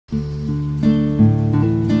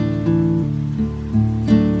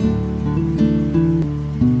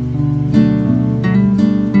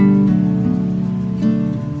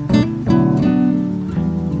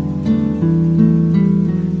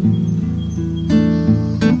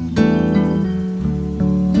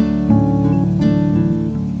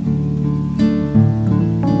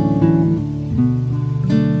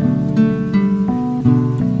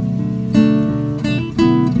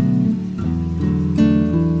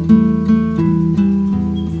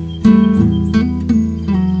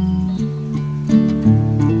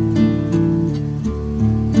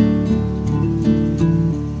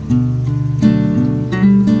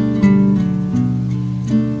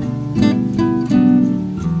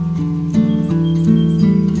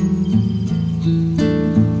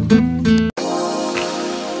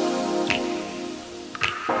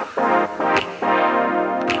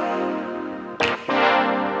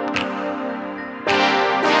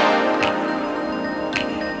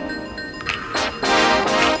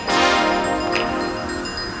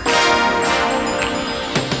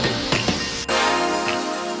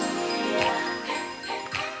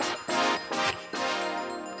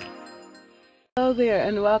Hello there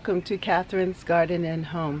and welcome to Catherine's Garden and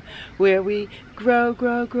Home, where we grow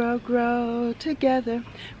together.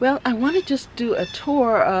 Well, I want to just do a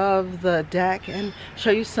tour of the deck and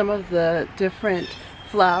show you some of the different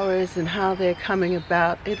flowers and how they're coming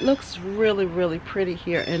about. It looks really pretty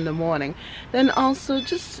here in the morning. Then also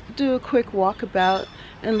just do a quick walkabout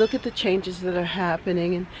and look at the changes that are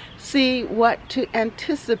happening and see what to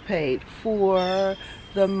anticipate for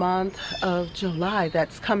the month of July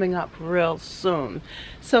that's coming up real soon.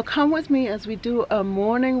 So come with me as we do a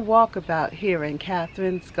morning walkabout here in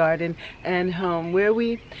Catherine's Garden and Home, where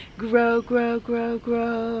we grow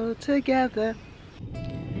together.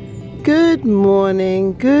 Good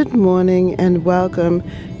morning and welcome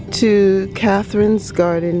to Catherine's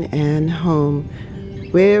Garden and Home,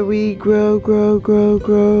 where we grow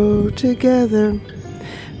together.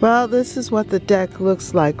 Well, this is what the deck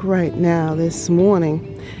looks like right now this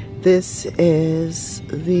morning. This is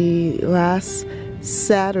the last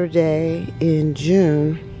Saturday in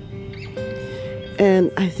June,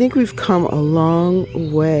 and I think we've come a long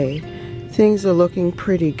way. Things are looking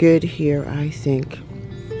pretty good here, I think.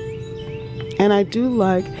 And I do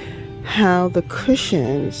like how the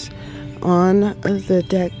cushions on the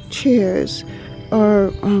deck chairs are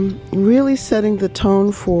really setting the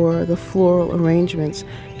tone for the floral arrangements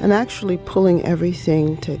and actually pulling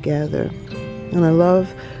everything together. And I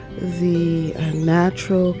love the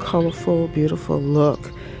natural, colorful, beautiful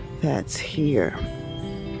look that's here.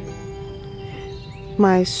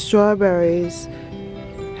 My strawberries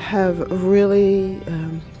have really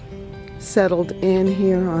settled in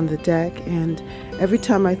here on the deck, and every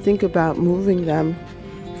time I think about moving them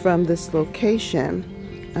from this location,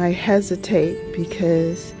 I hesitate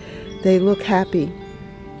because they look happy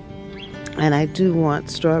and I do want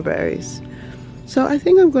strawberries. So I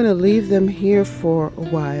think I'm going to leave them here for a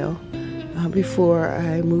while before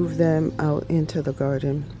I move them out into the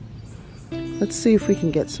garden. Let's see if we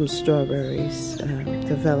can get some strawberries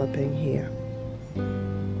developing here.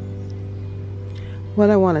 What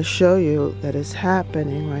I want to show you that is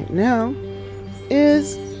happening right now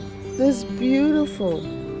is this beautiful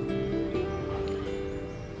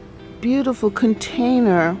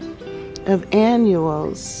container of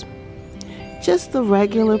annuals. Just the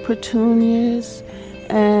regular petunias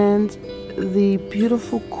and the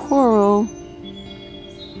beautiful coral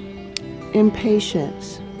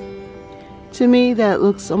impatiens. To me, that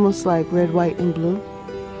looks almost like red, white, and blue.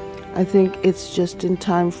 I think it's just in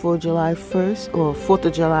time for July 1st or 4th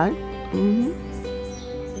of July.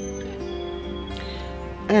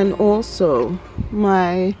 And also,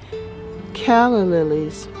 my calla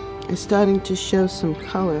lilies are starting to show some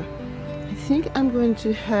color. I think I'm going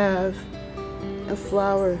to have a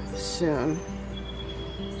flower soon.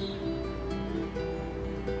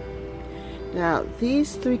 Now,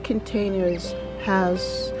 these 3 containers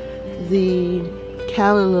house the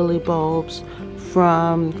calla lily bulbs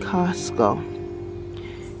from Costco,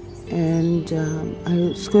 and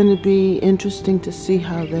it's going to be interesting to see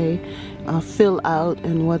how they fill out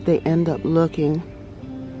and what they end up looking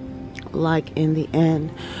like in the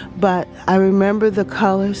end. But I remember the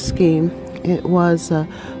color scheme. It was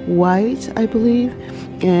white, I believe,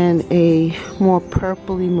 and a more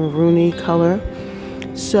purpley maroony color.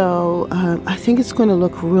 So I think it's going to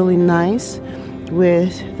look really nice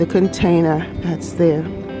with the container that's there.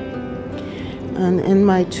 And in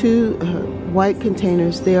my 2 white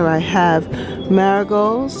containers there, I have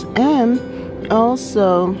marigolds and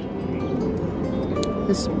also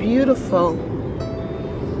this beautiful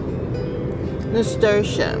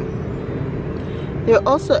nasturtium. There are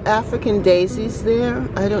also African daisies there.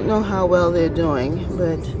 I don't know how well they're doing,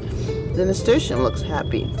 but the nasturtium looks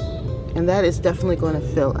happy, and that is definitely going to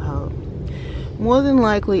fill out. More than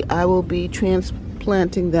likely, I will be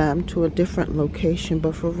transplanting them to a different location,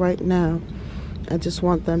 but for right now, I just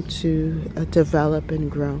want them to develop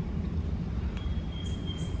and grow.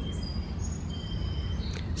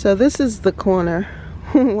 So this is the corner,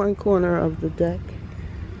 one corner of the deck.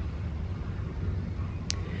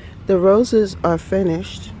 The roses are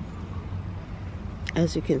finished,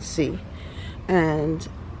 as you can see, and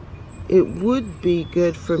it would be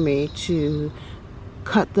good for me to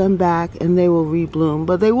cut them back and they will rebloom,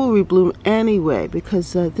 but they will rebloom anyway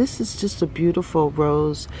because this is just a beautiful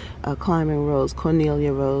rose, climbing rose,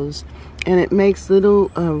 cornelia rose, and it makes little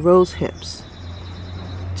rose hips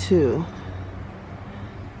too.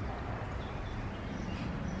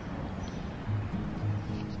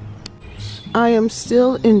 I am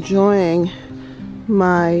still enjoying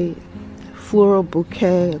my floral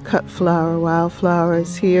bouquet of cut flower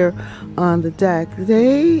wildflowers here on the deck.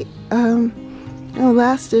 They It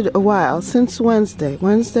lasted a while, since Wednesday.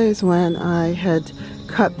 Wednesday is when I had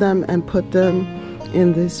cut them and put them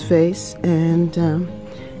in this vase, and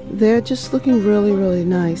they're just looking really, really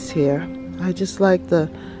nice here. I just like the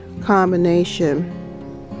combination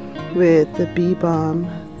with the bee balm,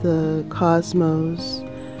 the cosmos,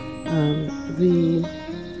 the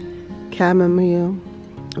chamomile,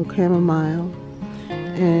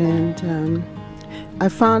 and I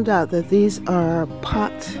found out that these are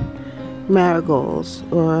pot marigolds,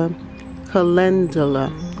 or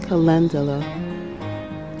calendula,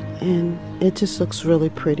 and it just looks really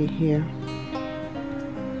pretty here.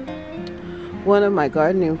 One of my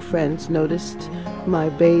gardening friends noticed my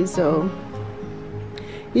basil.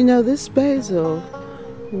 You know, this basil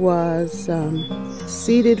was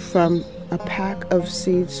seeded from a pack of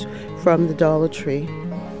seeds from the Dollar Tree,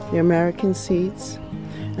 the American seeds,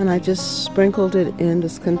 and I just sprinkled it in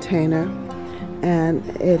this container, and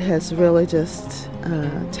it has really just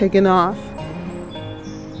taken off,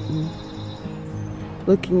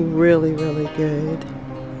 looking really, really good.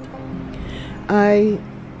 I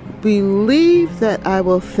believe that I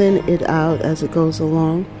will thin it out as it goes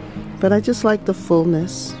along, but I just like the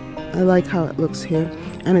fullness. I like how it looks here,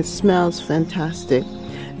 and it smells fantastic.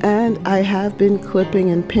 And I have been clipping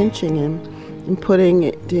and pinching him and putting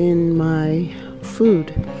it in my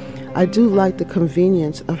food. I do like the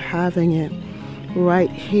convenience of having it right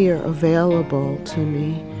here available to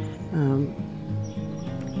me.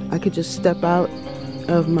 I could just step out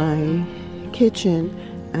of my kitchen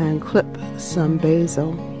and clip some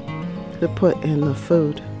basil to put in the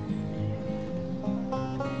food.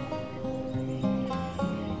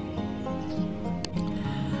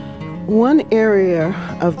 One area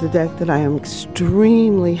of the deck that I am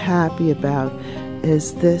extremely happy about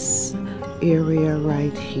is this area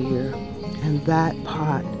right here, and that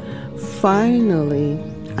pot. Finally,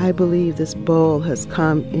 I believe this bowl has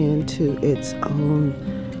come into its own.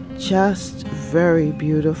 Just very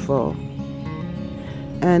beautiful,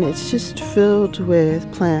 and it's just filled with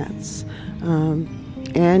plants,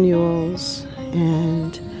 annuals,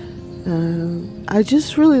 and I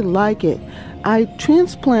just really like it. I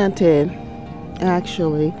transplanted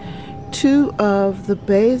actually 2 of the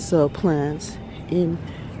basil plants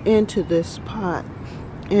into this pot,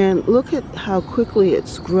 and look at how quickly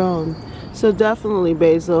it's grown. So definitely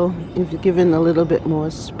basil, if you're given a little bit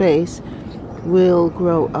more space, will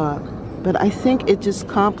grow up. But I think it just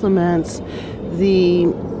complements the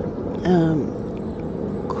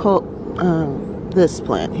this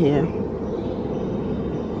plant here,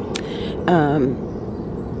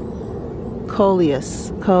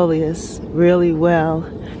 coleus really well.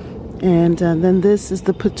 And then this is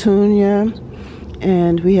the petunia,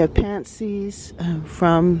 and we have pansies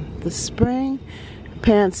from the spring,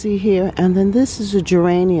 pansy here, and then this is a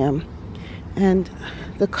geranium. And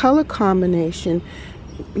the color combination,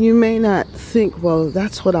 you may not think, well,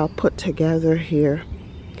 that's what I'll put together here,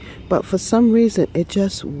 but for some reason it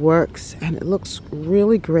just works, and it looks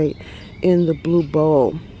really great in the blue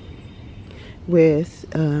bowl with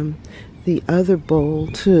the other bowl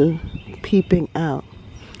too peeping out,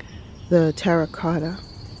 the terracotta.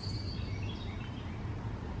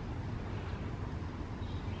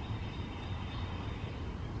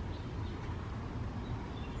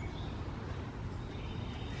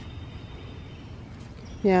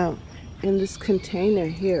 Now, in this container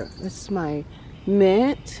here, that's my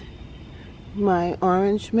mint, my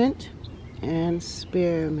orange mint, and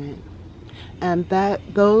spearmint. And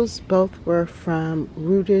those both were from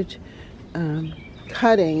rooted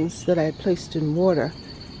cuttings that I placed in water.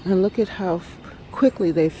 And look at how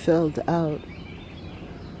quickly they filled out.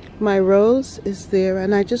 My rose is there,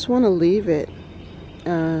 and I just want to leave it.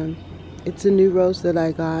 It's a new rose that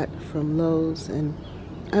I got from Lowe's, and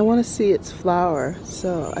I want to see its flower,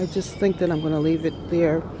 so I just think that I'm going to leave it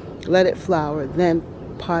there, let it flower, then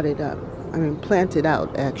pot it up. Plant it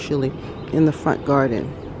out actually in the front garden.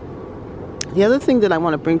 The other thing that I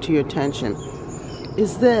want to bring to your attention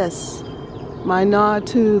is this, my nod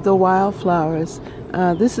to the wildflowers.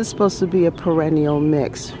 This is supposed to be a perennial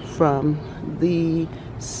mix from the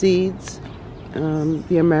seeds,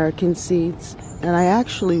 the American seeds, and I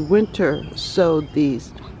actually winter sowed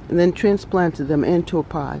these and then transplanted them into a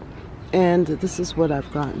pot, and this is what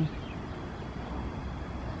I've gotten.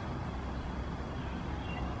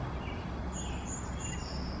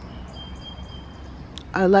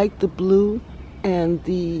 I like the blue and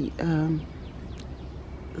the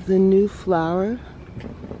new flower.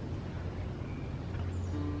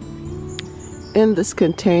 In this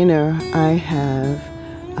container I have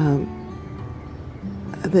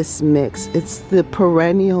this mix. It's the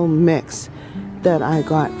perennial mix. that I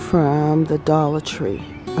got from the Dollar Tree,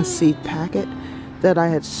 a seed packet that I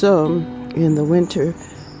had sown in the winter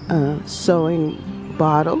sowing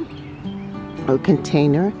bottle or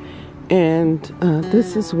container. And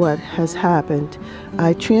this is what has happened.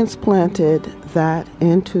 I transplanted that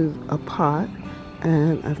into a pot,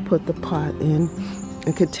 and I've put the pot in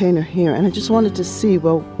a container here. And I just wanted to see,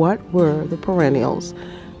 well, what were the perennials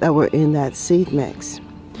that were in that seed mix?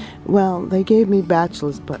 Well, they gave me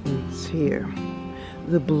bachelor's buttons here.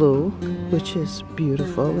 The blue, which is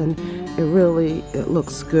beautiful, and it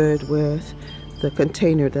looks good with the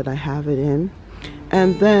container that I have it in.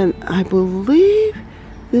 And then I believe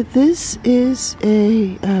that this is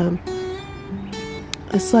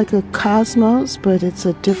it's like a cosmos, but it's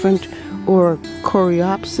a different, or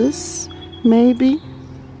coreopsis, maybe,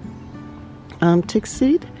 tick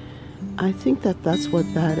seed. I think that's what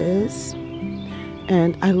that is.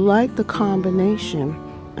 And I like the combination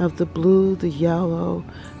of the blue, the yellow,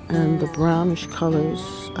 and the brownish colors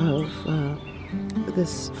of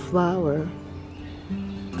this flower.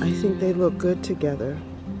 I think they look good together.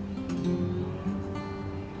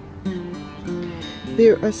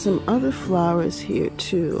 There are some other flowers here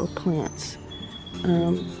too, or plants.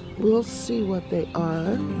 We'll see what they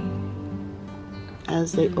are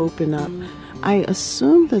as they open up. I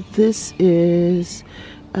assume that this is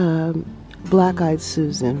Black-Eyed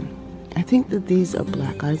Susan. I think that these are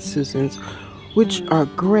Black-Eyed Susans, which are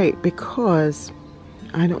great because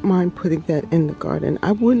I don't mind putting that in the garden.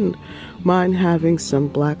 I wouldn't mind having some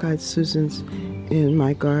Black-Eyed Susans in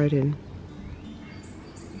my garden.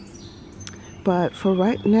 But for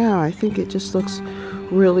right now, I think it just looks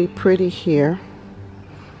really pretty here.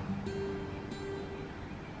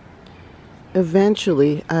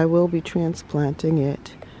 Eventually, I will be transplanting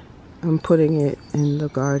it. I'm putting it in the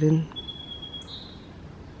garden.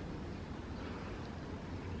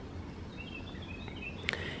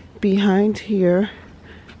 Behind here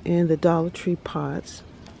in the Dollar Tree pots,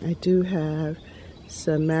 I do have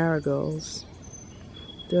some marigolds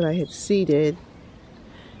that I had seeded.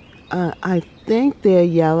 I think they're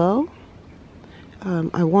yellow.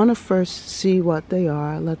 I want to first see what they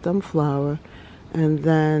are, let them flower, and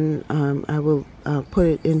then I will put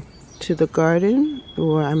it into the garden,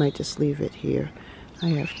 or I might just leave it here. I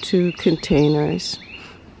have 2 containers.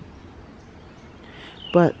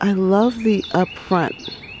 But I love the upfront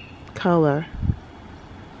color.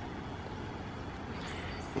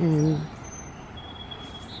 And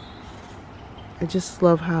I just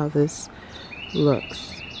love how this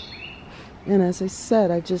looks. And as I said,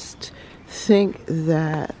 I just think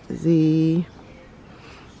that the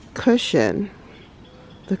cushions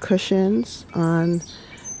on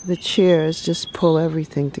the chairs just pull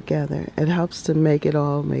everything together. It helps to make it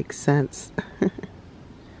all make sense.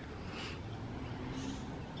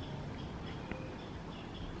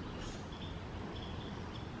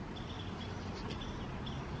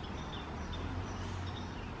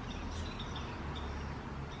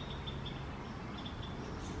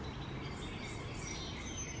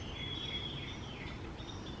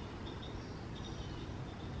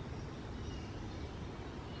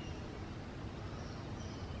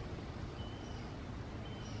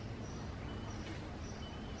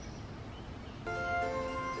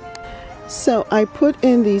 So I put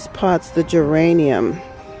in these pots the geranium,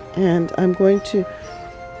 and I'm going to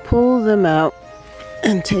pull them out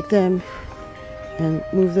and take them and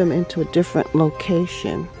move them into a different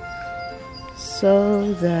location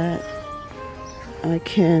so that I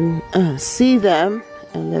can see them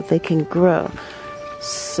and that they can grow.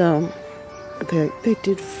 So they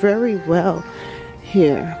did very well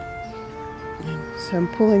here. So I'm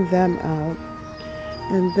pulling them out,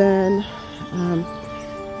 and then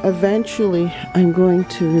eventually I'm going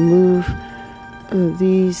to remove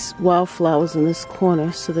these wildflowers in this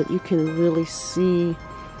corner so that you can really see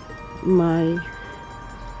my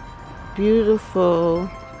beautiful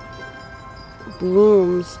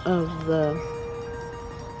blooms of the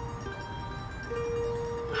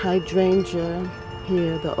hydrangea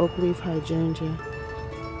here, the oak leaf hydrangea,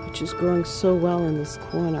 which is growing so well in this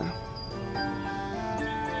corner.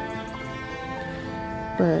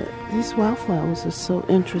 But these wildflowers are so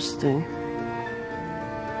interesting.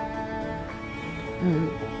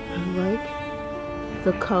 And I like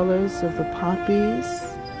the colors of the poppies.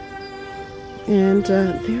 And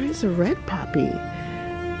there is a red poppy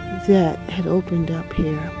that had opened up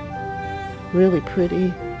here. Really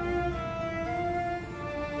pretty.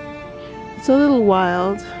 It's a little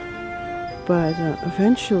wild, but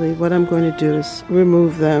eventually what I'm going to do is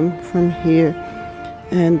remove them from here.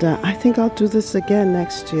 And I think I'll do this again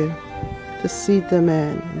next year to seed them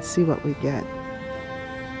in and see what we get.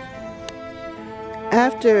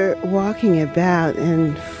 after walking about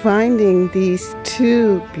and finding these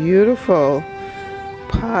two beautiful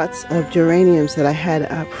pots of geraniums that I had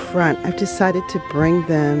up front, I've decided to bring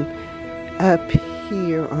them up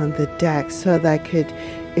here on the deck so that I could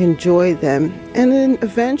enjoy them. And then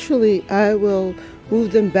eventually I will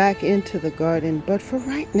move them back into the garden. But for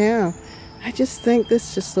right now, I just think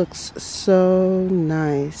this just looks so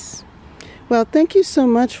nice. Well, thank you so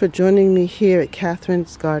much for joining me here at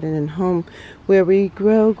Catherine's Garden and Home, where we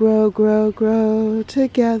grow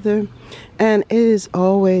together. And it is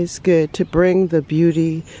always good to bring the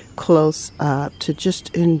beauty close up, to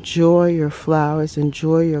just enjoy your flowers,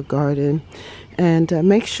 enjoy your garden, and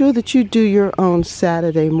make sure that you do your own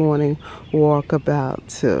Saturday morning walkabout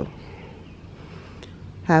too.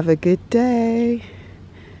 Have a good day.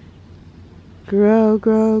 Grow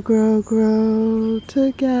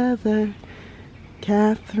together.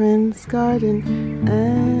 Catherine's Garden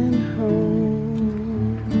and Home.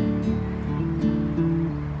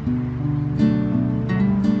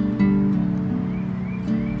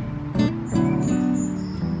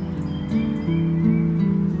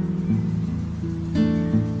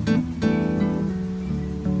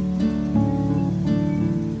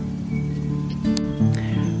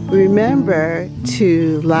 Remember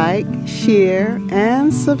to like, share,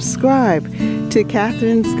 and subscribe to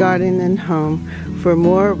Catherine's Garden and Home for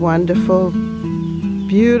more wonderful,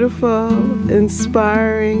 beautiful,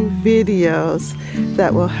 inspiring videos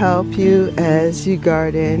that will help you as you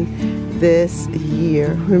garden this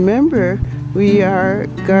year. Remember, we are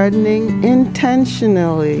gardening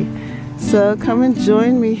intentionally. So come and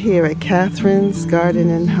join me here at Catherine's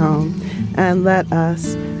Garden and Home, and let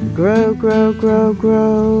us grow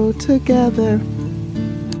together.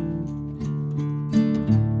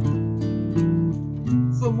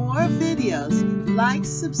 For more videos, like,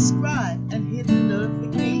 subscribe, and hit the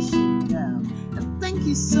notification bell. And thank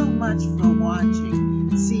you so much for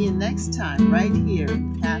watching. See you next time right here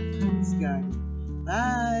in Catherine's Garden.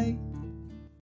 Bye.